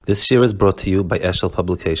This year is brought to you by Eshel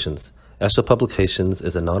Publications. Eshel Publications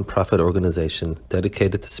is a non-profit organization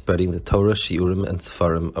dedicated to spreading the Torah, Shiurim, and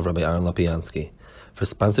Sefarim of Rabbi Aaron Lapiansky. For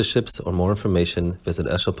sponsorships or more information, visit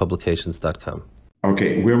eshelpublications.com.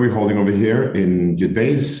 Okay, where are we holding over here? In Yud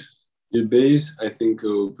Beis? Yud Beis, I think,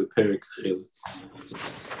 Perek.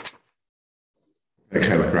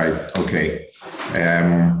 Right, okay.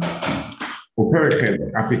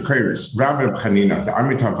 Perek, Apikoris, Rabbi Chanina, the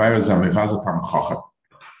Amit Havayra Zamevazat HaMchacham.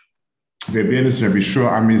 Ve'benis Rabbi Shua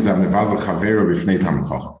Ami Zamevazat Chavera B'fnei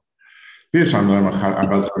HaMchacham. B'yesham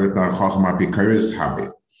Avaz Chavera HaMchacham Apikoris Habi.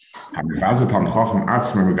 Hamevazat HaMchacham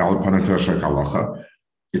Atzma Megal Panator Shekalacha.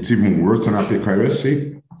 It's even worse than Apikoris.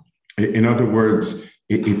 In other words,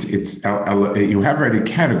 it's you have already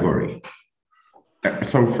category.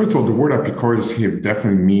 So first of all, the word apikoris here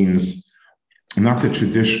definitely means not the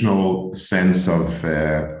traditional sense of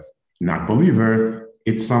not believer.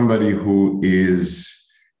 It's somebody who is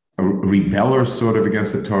a rebeller sort of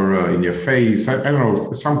against the Torah, in your face. I don't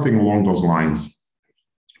know, something along those lines.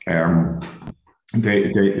 I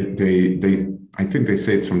think they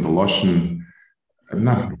say it's from the Lashon,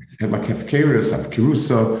 not like Hefkeris,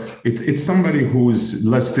 Hefkerusa. It's somebody who's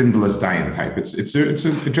less thin, less dying type. It's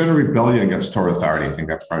a general rebellion against Torah authority. I think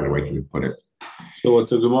that's probably the way you would put it. So what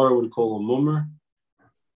the Gemara would call a mummer?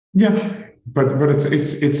 Yeah, but it's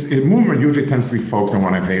a mummer usually tends to be focused on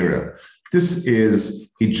one avera. This is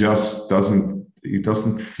he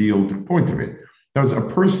doesn't feel the point of it. Now, as a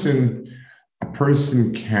person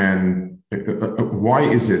can. Why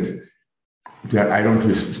is it that I don't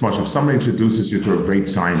do as much? If somebody introduces you to a great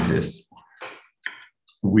scientist,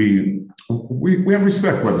 we have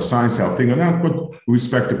respect, whether science helping or not, but we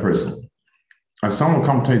respect the person. If someone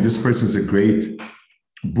comes to you, this person is a great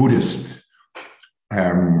Buddhist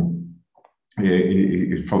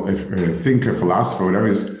thinker, philosopher, whatever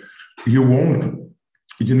it is, you're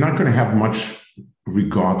not going to have much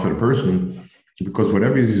regard for the person because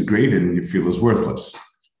whatever is great in, you feel is worthless.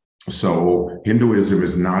 So Hinduism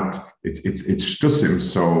is not, it's shtusim.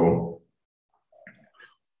 So,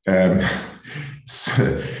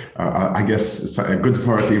 I guess a good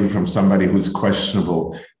word even from somebody who's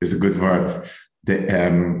questionable is a good word.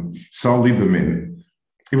 Saul Lieberman,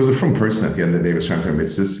 he was a frum person at the end of the day, he was trying to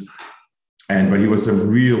mitzvahs, but he was a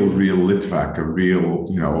real Litvak, a real,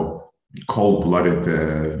 cold-blooded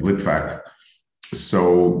Litvak.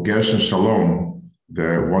 So Gershon Shalom,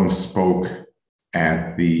 the one spoke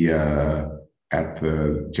at the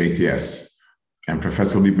JTS, and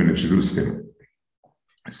Professor Liebman introduced him.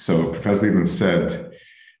 So Professor Liebman said,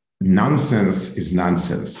 nonsense is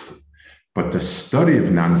nonsense, but the study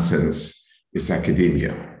of nonsense is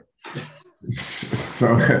academia.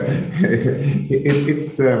 So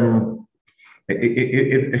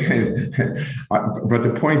but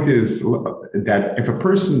the point is that if a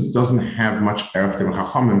person doesn't have much erech to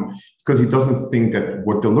Chachamim, it's because he doesn't think that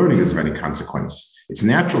what they're learning is of any consequence. It's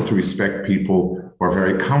natural to respect people who are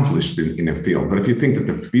very accomplished in a field, but if you think that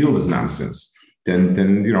the field is nonsense, then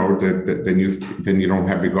you don't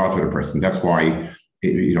have regard for the person. That's why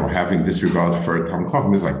having disregard for Talmid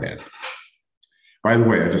Chacham is like that. By the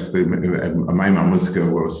way, I just my Muska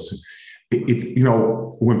was.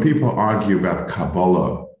 When people argue about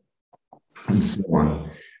Kabbalah and so on,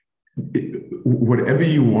 whatever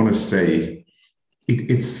you want to say,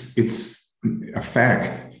 it's a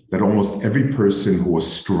fact that almost every person who was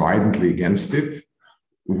stridently against it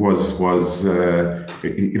was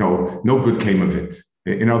no good came of it.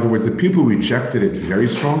 In other words, the people who rejected it very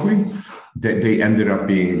strongly, they ended up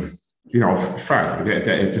being fine.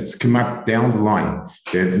 It's come out down the line.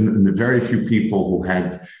 And the very few people who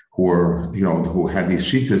had these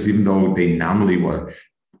shittas, even though they nominally were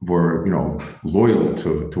loyal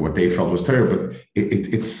to what they felt was Torah, but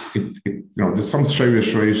there's some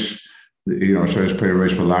shayrish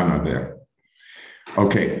Velana there.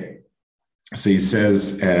 Okay, so he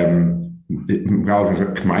says,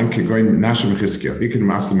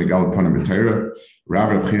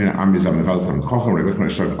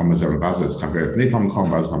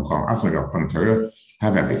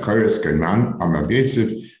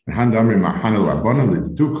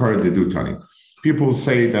 people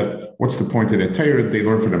say that what's the point of the Torah? They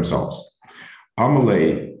learn for themselves.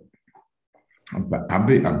 Amalei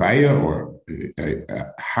Abaya or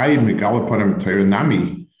Hay Megalapanam Torah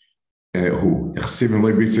Nami who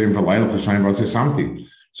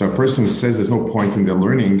so a person who says there's no point in their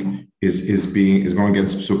learning is going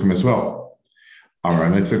against Psukim as well.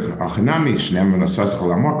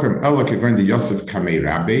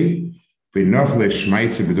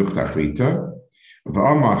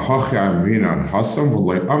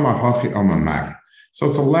 So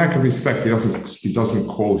it's a lack of respect. He doesn't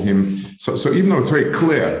call him. So even though it's very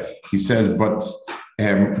clear, he says, but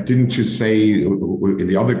didn't you say in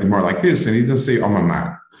the other Gemara like this? And he doesn't say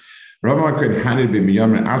Omamar. What's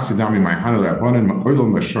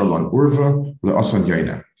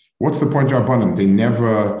the point of Rabbanim?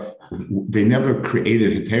 They never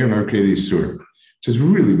created HaTorah, never created Isur, which is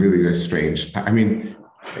really, really very strange. I mean,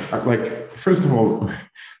 like, first of all,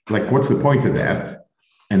 like, what's the point of that?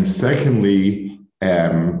 And secondly,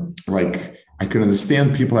 like, I can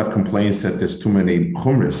understand people have complaints that there's too many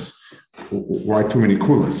chumras. Why too many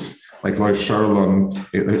kulas? Like Sharlon,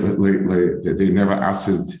 they never asked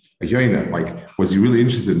a yoina. Like, was he really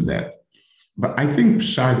interested in that? But I think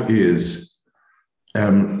Pshat is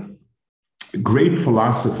great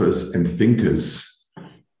philosophers and thinkers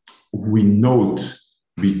we note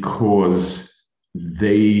because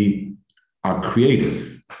they are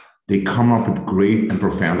creative. They come up with great and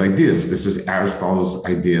profound ideas. This is Aristotle's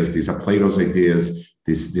ideas. These are Plato's ideas.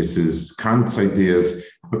 This is Kant's ideas.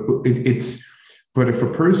 But if a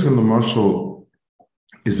person, the marshal,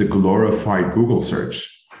 is a glorified Google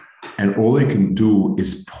search, and all they can do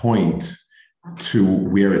is point to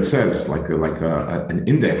where it says, like an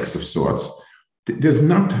index of sorts, there's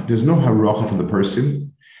no haracha for the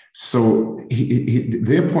person. So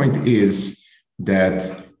their point is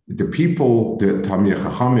that the people, the Talmidei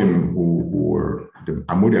Chachamim, who are the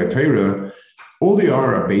Amudei HaTorah, all they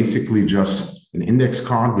are basically just an index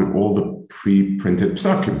card with all the pre-printed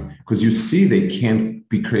psakim, because you see they can't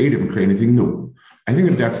be creative and create anything new. I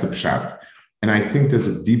think that's the pshat. And I think there's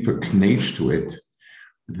a deeper knach to it,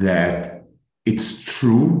 that it's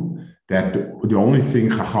true that the only thing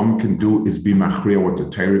Chacham can do is be machriya what the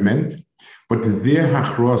Torah meant, but their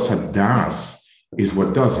hachros hadas is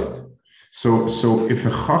what does it. So if a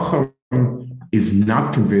Chacham is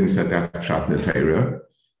not convinced that that's pshat in the Torah,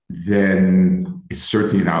 then it's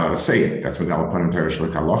certainly not allowed to say it. That's what Alapan Torah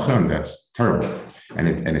Shalak Halacha, and that's terrible, and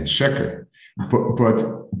it's sheker.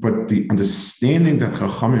 But the understanding that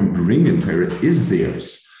Chachamim bring in Torah is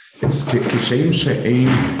theirs. It's kishem she'ein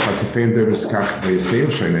patzifein dereskach v'yisei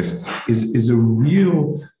is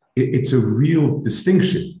a real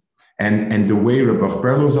distinction. And the way Rabbi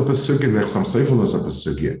Berlo is up a sugya, like some Seifel is up a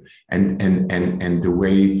sugya, and the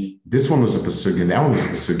way this one was up a sugya, and that one was up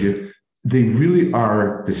a sugya, they really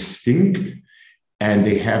are distinct, and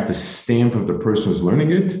they have the stamp of the person who's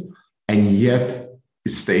learning it, and yet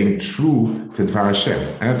is staying true to Dvar Hashem.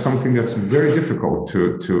 And that's something that's very difficult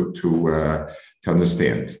to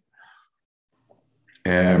understand.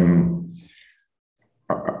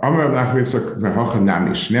 Amar Rav Nachman v'Hocha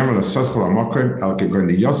Nami Shneimar l'Saskel HaMokim El Kegon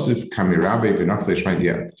Yosef Kamirabe v'Nafle Shmai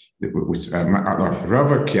Diad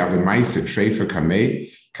Rava Ki Ave Ma'ase Treifa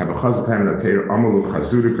Kamei Kabachaz Time Later Amalu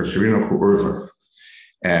Chazuru Kasherino Ku Urva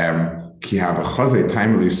Ki Have a Chazay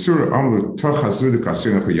Time L'Isur Amalu Toch Chazuru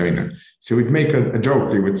Kasherino Ku Yoina. So we'd make a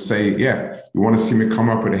joke. We would say, yeah, you want to see me come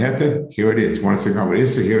up with a hete? Here it is. You want to see me come up with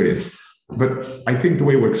Isser? Here it is. But I think the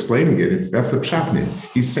way we're explaining it, that's the pshatnit.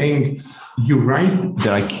 He's saying, you're right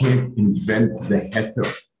that I can't invent the hete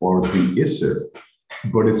or the Isser,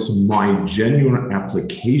 but it's my genuine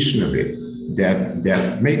application of it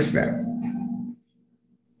that makes that.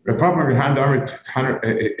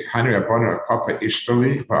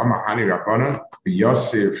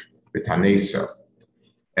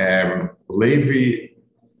 Levi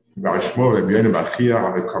Bashmo Rabbi Yonah Bachia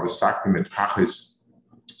have a conversation with Pachis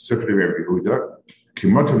Sifri Rabbi Yehuda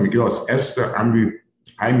Kimoto Megillas Esther Amri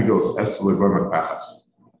Hai Megillas Esther Levomat Pachas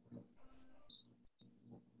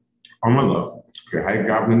Amalov Hai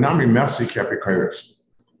Gab Nami Mercy Kapikairos,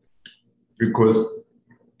 because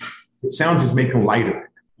it sounds he's making light of it.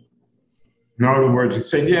 In other words, he's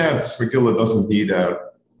saying, yeah, this Megillah doesn't need a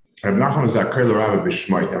Reb Nachman is a Koil Rabbi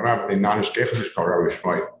B'Shmoi. The Rabbi Nanish Kechas is called Rabbi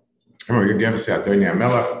B'Shmoi. You give us a Adonai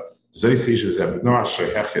Melech.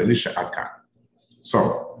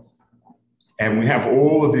 So, and we have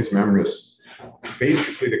all of these memories.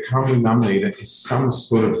 Basically, the common denominator is some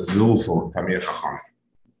sort of zilzal Tamir Chacham.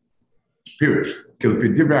 Pirush.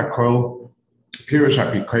 Kilfi Dibra Koil. Pirush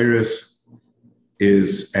Apikoiris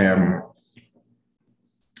is the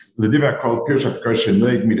Dibra Koil Pirush Apikoiris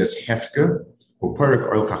Shenoig Midas Hefke. Perek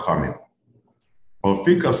oil chachamim.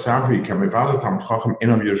 Olfika savri kamevazat am chacham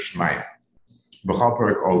enam yershmayim. B'chal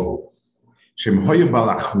perek olhu. Shem hoye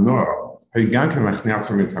balachnor hoye gan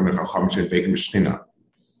kemachniatzam mit hamir chacham shevegim mishtina.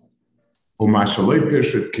 Umashaloi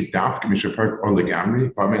pirshut kidaf k'misha perek oil legamri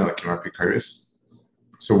v'amei lakim apikaris.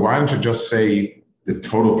 So why don't you just say the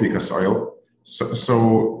total pikas oil?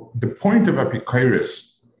 So the point of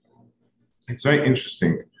apikaris, it's very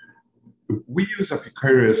interesting. We use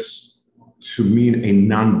apikaris to mean a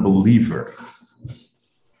non-believer.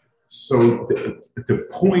 So the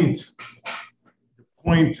point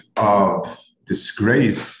of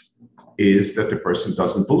disgrace is that the person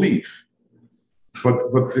doesn't believe.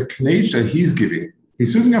 But the knage that he's giving,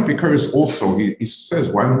 he's using apikoros also. He says,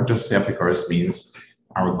 why don't we just say apikoros means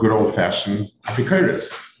our good old-fashioned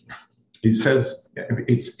apikoros? He says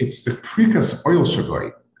it's the prikas oil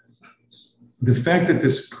shagoy. The fact that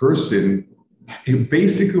this person,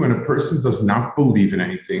 basically when a person does not believe in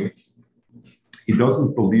anything, he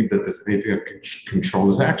doesn't believe that there's anything that can control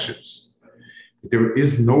his actions. There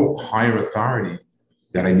is no higher authority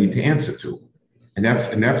that I need to answer to. And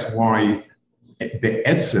that's why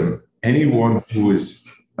be'etzim, anyone who is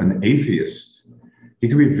an atheist, he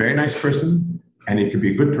could be a very nice person and he could be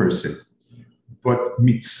a good person. But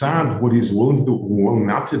mitzad, what he's willing to do, willing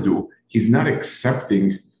not to do, he's not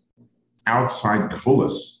accepting outside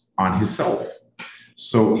gvulas on himself.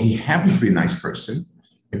 So he happens to be a nice person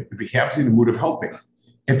if he happens to be in the mood of helping.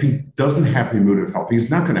 If he doesn't have the mood of helping, he's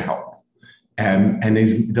not going to help. And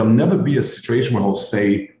there'll never be a situation where he'll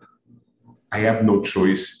say, I have no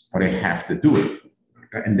choice, but I have to do it.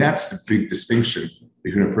 And that's the big distinction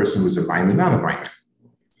between a person who's a ma'im and not a ma'im.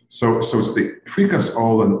 So it's the prikas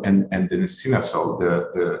ol and the nesinas ol.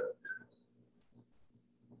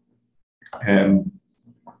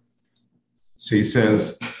 So he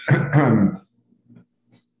says,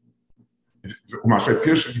 so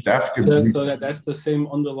that's the same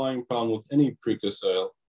underlying problem with any prikas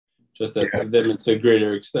ol, just that to them it's a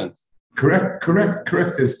greater extent. Correct.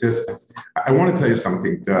 There's I want to tell you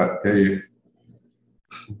something.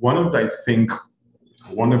 One of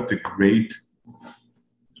the great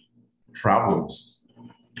problems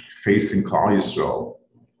facing Klal Yisrael,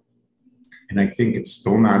 and I think it's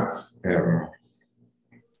still not they haven't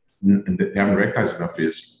recognized enough,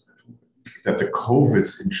 is that the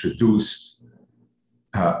COVID's introduced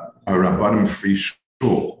a Rabbanim-free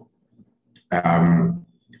shul.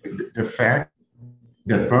 The fact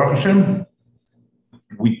that Baruch Hashem,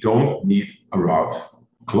 we don't need a Rav,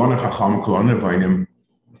 Kolon Chacham, Kolon Vainim,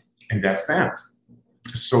 and that's that.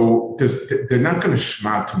 So they're not going to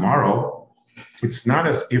shema tomorrow. It's not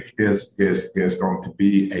as if there's going to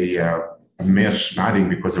be a mass shmadding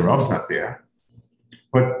because the Rav's not there,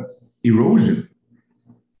 but erosion.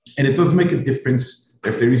 And it doesn't make a difference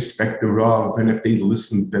if they respect the Rav and if they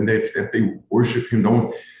listen, and if they worship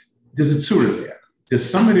him. There's a tzura there. There's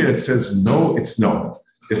somebody that says no, it's no.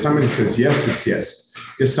 There's somebody that says yes, it's yes.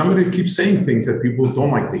 There's somebody that keeps saying things that people don't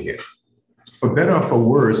like to hear. For better or for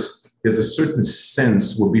worse, there's a certain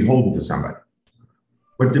sense we're beholden to somebody.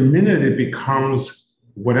 But the minute it becomes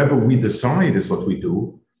whatever we decide is what we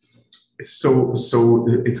do, so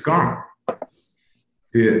it's gone.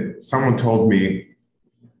 Someone told me,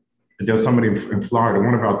 there's somebody in Florida,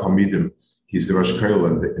 one of our Talmidim, he's the Rosh Koil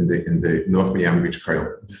in the North Miami Beach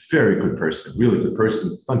Koil. Very good person, really good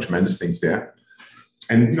person, done tremendous things there.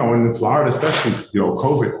 And, in Florida especially,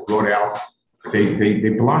 COVID brought out, they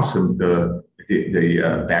blossomed the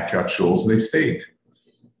backyard shuls and they stayed.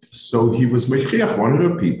 So he was Mekhiach, one of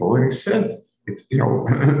the people, and he said, it's, a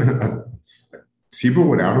tzibur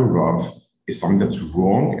without a Rav is something that's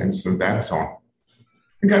wrong and something that's on.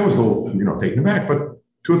 The guy was a little, taken aback, but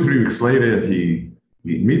 2 or 3 weeks later, he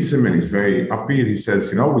meets him and he's very upbeat. He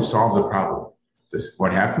says, we solved the problem. He says,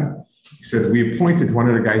 what happened? He said, we appointed one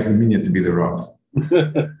of the guys in Minyan to be the Rav.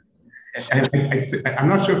 And I'm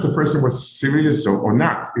not sure if the person was serious or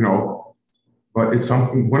not, but it's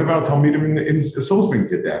something. One of our Talmidim in the Silsbring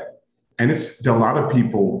did that. And there are a lot of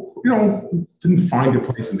people, didn't find a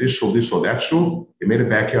place in this shul, that shul. They made a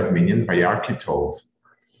backyard minyan, Vayar Kitov.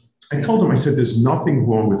 I told him, I said, there's nothing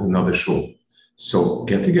wrong with another shul. So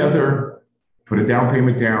get together, put a down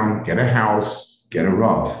payment down, get a house, get a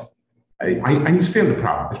Rav. I understand the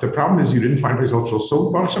problem. If the problem is you didn't find results,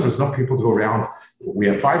 so Baruch Hashem, there's enough people to go around. We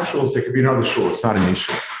have 5 shuls, there could be another shul. It's not an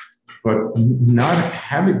issue. But not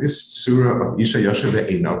having this surah of Isha Yasha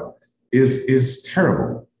Ve'enav is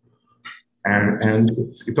terrible. And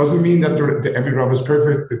it doesn't mean that every Rav is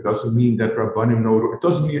perfect. It doesn't mean that Rabbanim know. It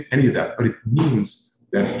doesn't mean any of that. But it means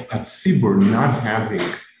that at Tzibur not having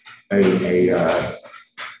a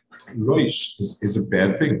roish is a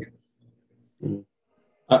bad thing.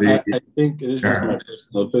 I think, this is just my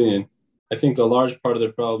personal opinion, I think a large part of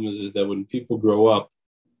the problem is that when people grow up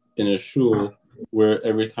in a shul where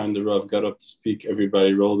every time the Rav got up to speak,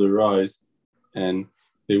 everybody rolled their eyes and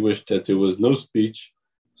they wished that there was no speech,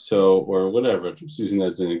 or whatever, I'm just using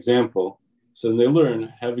that as an example. So then they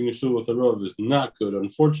learn having a shul with a Rav is not good.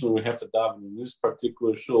 Unfortunately, we have to daven in this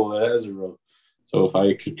particular shul that has a Rav. So if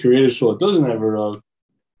I could create a shul that doesn't have a Rav,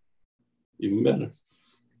 even better.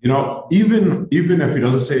 Even if he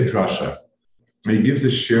doesn't say drasha, and he gives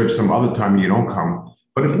a share some other time and you don't come,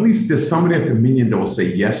 but at least there's somebody at the minyan that will say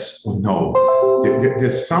yes or no.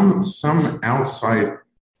 There's some outside,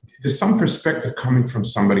 there's some perspective coming from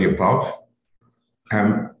somebody above,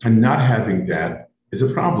 and not having that is a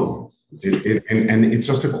problem. And it's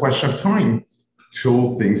just a question of time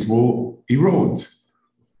till things will erode.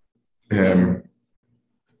 There's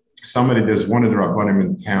one of the Rabbanim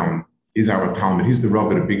in town, is our Talmud. He's the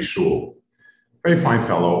Rav at a big shul. Very fine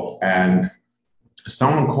fellow. And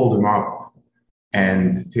someone called him up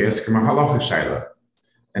and to ask him a halachic shaila.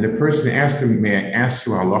 And the person asked him, may I ask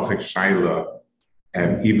you a halachic shaila,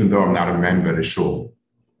 even though I'm not a member of the shul?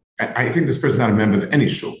 I think this person is not a member of any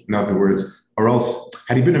shul. In other words, or else,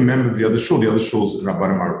 had he been a member of the other shul's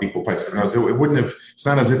Rabbanim are equal place. It wouldn't have, it's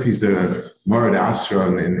not as if he's the Morad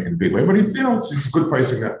Asra in a big way, but it's a good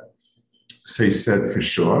place. So he said, for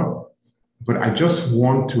sure. But I just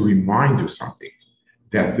want to remind you something,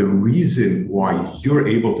 that the reason why you're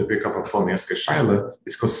able to pick up a phone and ask a shaila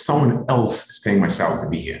is because someone else is paying my salary to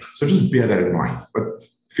be here. So just bear that in mind. But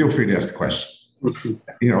feel free to ask the question.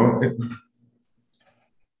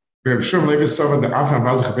 We have sure maybe some of the Afghan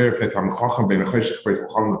Vazach very that I'm Chacham being a Cheshik for the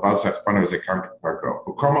Chacham Vazach fun as a country parko.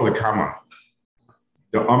 Ukama Lekama.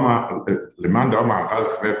 The Oma Liman the Oma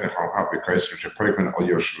Vazach very from Chacham because which a Perek all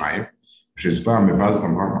your Shmaim, which is Bam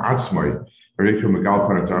Vazam Atzmoy, Periku Megal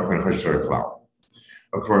Panatar and Cheshik Cloud.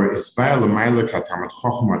 Akvar Isbail Maila Katamat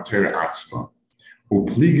Chacham Ater Atzma.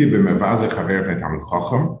 Upligi be Mevazach very from Tamat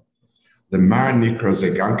Chacham. The Mar Nikro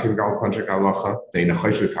Zegankim Gal Panchak Alacha, they in a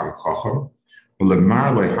Cheshik Tamat Chacham. In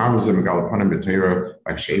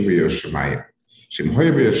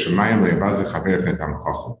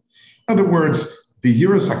other words, the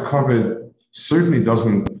years are covered certainly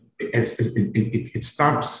doesn't, it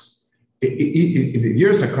stops. The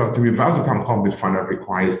years are covered to be Vazatam Chom B'Fanav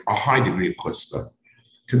requires a high degree of chutzpah.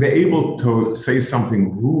 To be able to say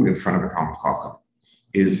something rude in front of a Talmid Chacham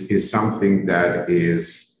is something that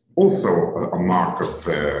is also a mark of,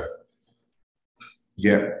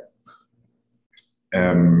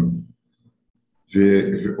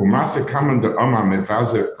 ומעשה כמה דאמה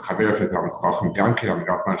מבזה חבר לתלמיד חכם גם כן על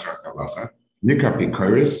גב משך הלכה נקרא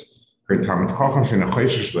פיקורס כתלמיד חכם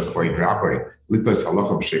שנחשש לכבוד רבי ליטוס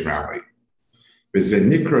הלכה בשם רבי וזה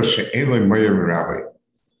נקרא שאין לו מויר מרבי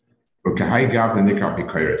וכהי גב נקרא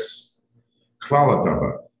פיקורס כלל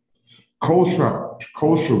הדבר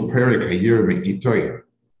כלשהו פרק העיר מאיתוי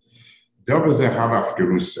דבר זה הווה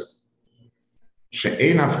הפקרוסה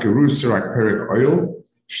שאין הפקרוסה רק פרק אויל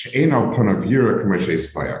שאין על פניו ירא כמו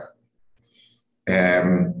שהסביר.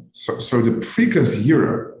 So the previous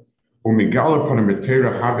year, ומגל upon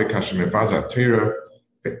התורה הווה כאשר מבז התורה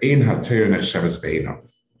ואין התורה נחשבת בעיניו.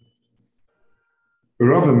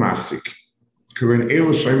 רוב המעסיק, כיוון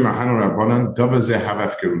אלו שהם מהנו רבנן, דבר זה הווה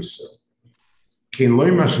הפקרוסה. כי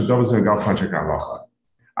לא מה שדבר זה מגל פנצ'ק ההלכה.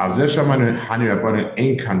 על זה שאמרנו הני רבנן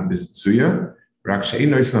אין כאן בזויה, רק שאין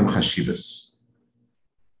נויסלם חשיבס.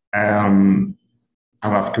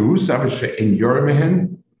 אבל הפקרוס אבל שאין יורה מהן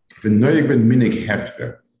ונויג בן מיניג הפקר.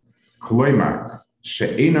 כלומר,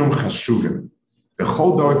 שאינם חשובים.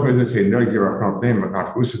 בכל דעות מזה תנויג ירחנותיהם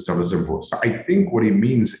והפקרוס את הבזמבור. So I think what he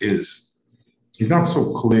means is, he's not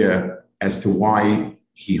so clear as to why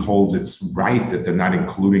he holds it's right that they're not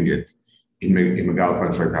including it in Megal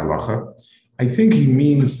Panchak Halacha. I think he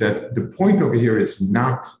means that the point over here is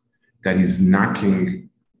not that he's knocking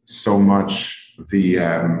so much the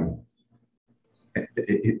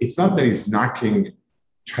it's not that he's knocking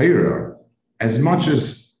Torah as much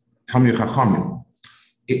as Talmid Chachamim.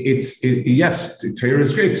 Yes, Torah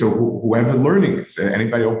is great. So whoever learning it,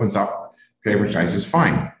 anybody opens up favorite Shais is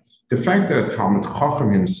fine. The fact that a Talmid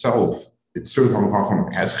Chacham himself, it's Talmid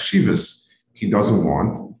Chacham has chshivas, he doesn't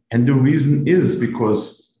want, and the reason is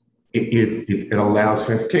because it allows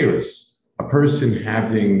for hefkeris. A person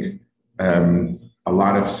having a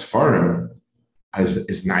lot of Sfarim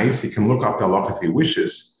is nice. He can look up the halacha if he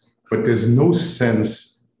wishes, but there's no sense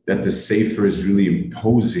that the Sefer is really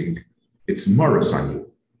imposing its morals on you.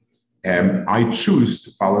 I choose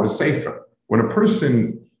to follow the Sefer. When a person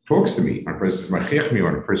talks to me, when a person is machech me,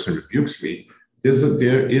 when a person rebukes me,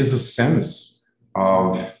 there is a sense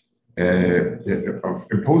of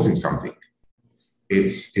imposing something.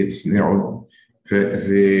 It's so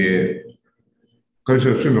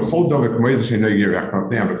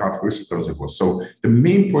the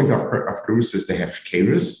main point of Karus is to have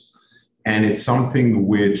Keres, and it's something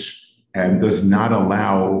which does not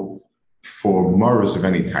allow for morals of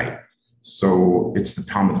any type. So it's the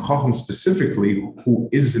Talmid Chacham specifically who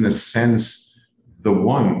is, in a sense, the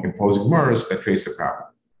one imposing morals that creates the problem.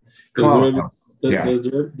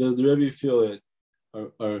 Does the Rebbe feel it,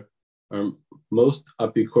 or are most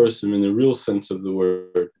apikorsim in the real sense of the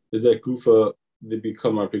word? Is that Gufa, they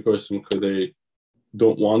become apikorsim because they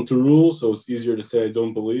don't want to rule, so it's easier to say I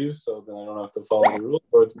don't believe, so then I don't have to follow the rule,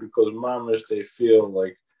 or it's because mamish they feel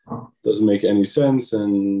like it doesn't make any sense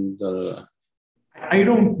and I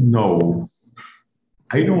don't know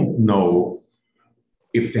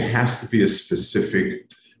if there has to be a specific,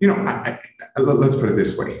 let's put it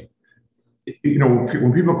this way.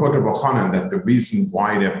 When people go to Bochanan, that the reason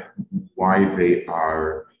why they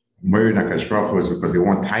are married Nakash Baruch Hu is because they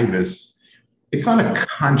want taivas. It's not a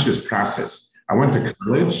conscious process. I went to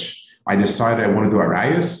college. I decided I want to do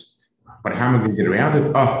arayas, but how am I going to get around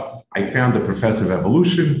it? Oh, I found the professor of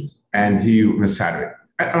evolution, and he misaded it.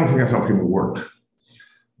 I don't think that's how people work.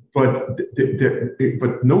 But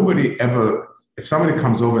nobody ever, if somebody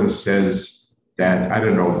comes over and says that, I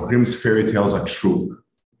don't know, Grimm's fairy tales are true,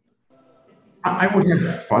 I would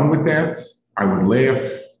have fun with that. I would laugh,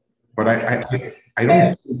 but I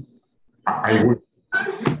don't think I would.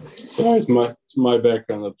 Sorry, it's my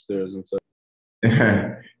background upstairs. I'm sorry.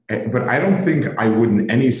 But I don't think I would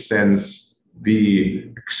in any sense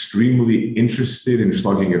be extremely interested in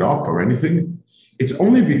slugging it up or anything. It's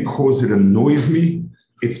only because it annoys me.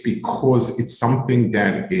 It's because it's something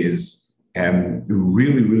that is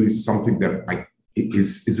really, really something that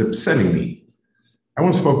is upsetting me. I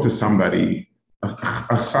once spoke to somebody, a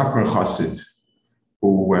Satmar Chassid,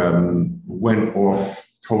 who went off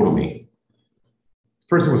totally.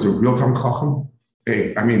 First, it was a real Talmid Chacham.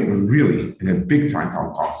 Really, in a big time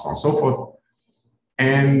Talmid Chacham, so on and so forth.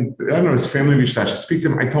 And I don't know, his family reached out to speak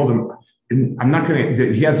to him. I told him, I'm not going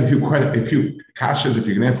to, he has a few kashas, if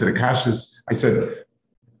you can answer the kashas. I said,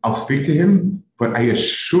 I'll speak to him, but I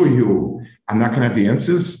assure you, I'm not going to have the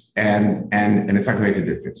answers, and it's not going to make a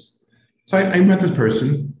difference. So I met this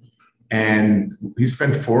person, and he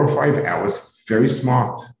spent 4 or 5 hours, very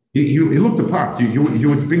smart. He looked the part. You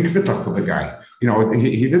would bring kvittach to the guy. He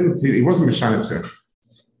wasn't Mishanitzer.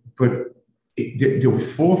 But there were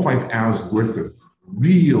 4 or 5 hours worth of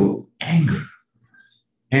real anger.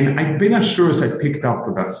 And I've been as sure as I picked up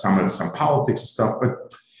about some politics and stuff,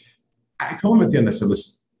 but I told him at the end, I said,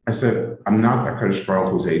 listen, I'm not HaKadosh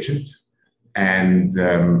Baruch Hu's agent, and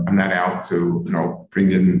I'm not out to,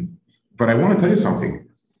 bring in, but I want to tell you something.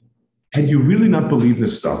 Had you really not believed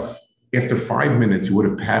this stuff, after 5 minutes, you would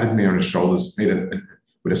have patted me on the shoulders,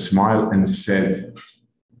 with a smile, and said,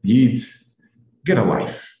 Yid, get a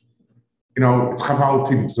life. It's chaval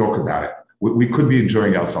to talk about it. We could be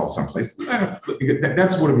enjoying ourselves someplace.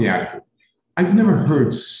 That's what I'm attitude. I've never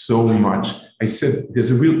heard so much. I said,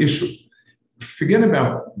 there's a real issue. Forget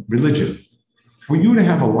about religion. For you to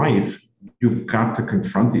have a life, you've got to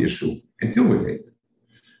confront the issue and deal with it.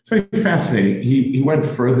 It's very fascinating. He went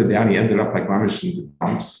further down. He ended up like Mamish in the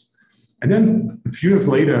dumps. And then a few years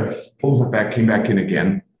later, he pulled it back, came back in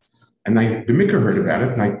again. And the Mikra heard about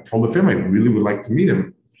it. And I told the family I really would like to meet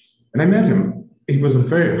him. And I met him. He was a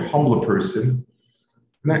very humble person.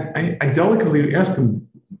 And I delicately asked him,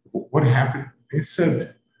 what happened? He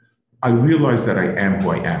said, I realized that I am who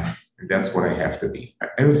I am. And that's what I have to be.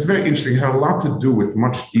 And it's very interesting. It had a lot to do with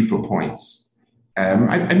much deeper points. I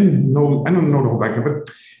don't know the whole background,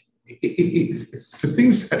 but the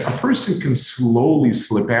things, a person can slowly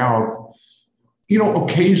slip out.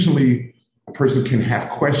 Occasionally a person can have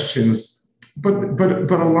questions, but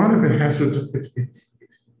a lot of it has to,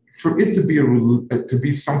 for it to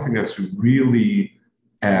be something that's really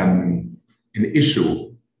an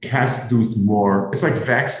issue, it has to do with more, it's like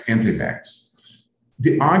vax, anti-vax.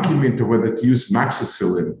 The argument of whether to use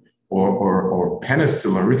moxicillin or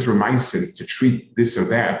penicillin, erythromycin to treat this or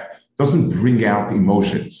that doesn't bring out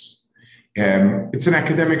emotions. It's an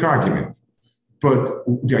academic argument. But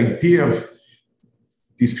the idea of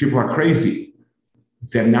these people are crazy,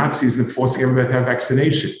 they're Nazis and forcing everybody to have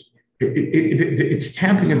vaccination, it's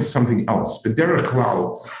tapping into something else. But Derek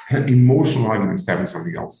Klal, emotional arguments tapping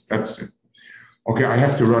something else. That's it. Okay, I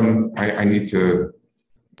have to run. I need to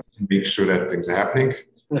make sure that things are happening.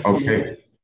 Okay.